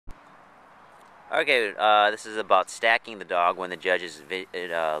Okay, this is about stacking the dog when the judge is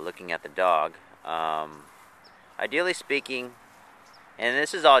looking at the dog. Ideally speaking, and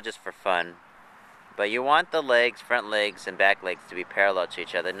this is all just for fun, but you want the legs, front legs and back legs to be parallel to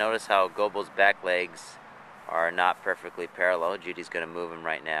each other. Notice how Gobo's back legs are not perfectly parallel. Judy's going to move them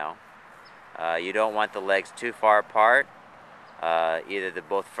right now. You don't want the legs too far apart, either the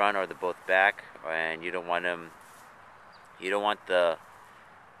both front or the both back, and you don't want it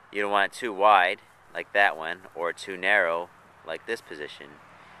too wide like that one, or too narrow like this position.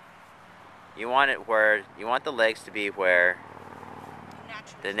 You want the legs to be where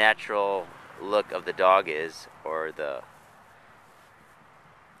the natural look of the dog is,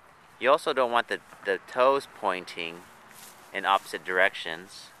 you also don't want the toes pointing in opposite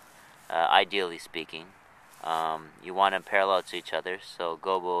directions, ideally speaking. You want them parallel to each other, so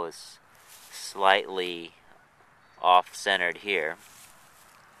Gobo is slightly off-centered here.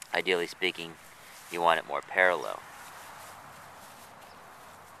 Ideally speaking, you want it more parallel.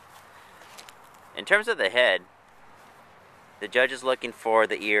 In terms of the head, the judge is looking for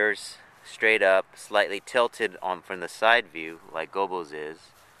the ears straight up, slightly tilted from the side view, like Gobo's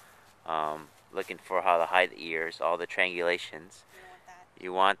is. Looking for how to hide the ears, all the triangulations.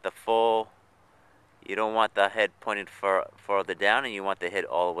 You want the full. You don't want the head pointed further down, and you want the head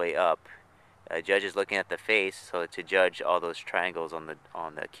all the way up. Judge is looking at the face, so to judge all those triangles on the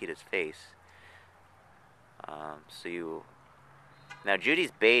Akita's face. Now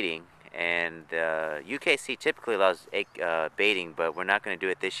Judy's baiting, and UKC typically allows baiting, but we're not going to do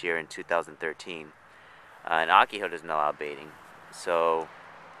it this year in 2013. And Akiho doesn't allow baiting, so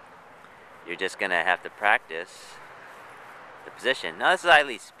you're just going to have to practice the position. Now this is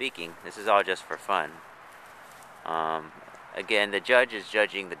highly speaking, this is all just for fun. Again, the judge is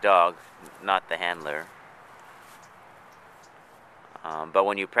judging the dog, not the handler. But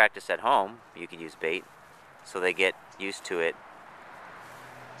when you practice at home, you can use bait, so they get used to it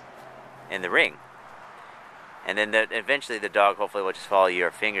in the ring. And then eventually the dog hopefully will just follow your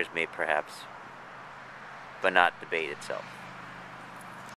fingers, maybe perhaps, but not the bait itself.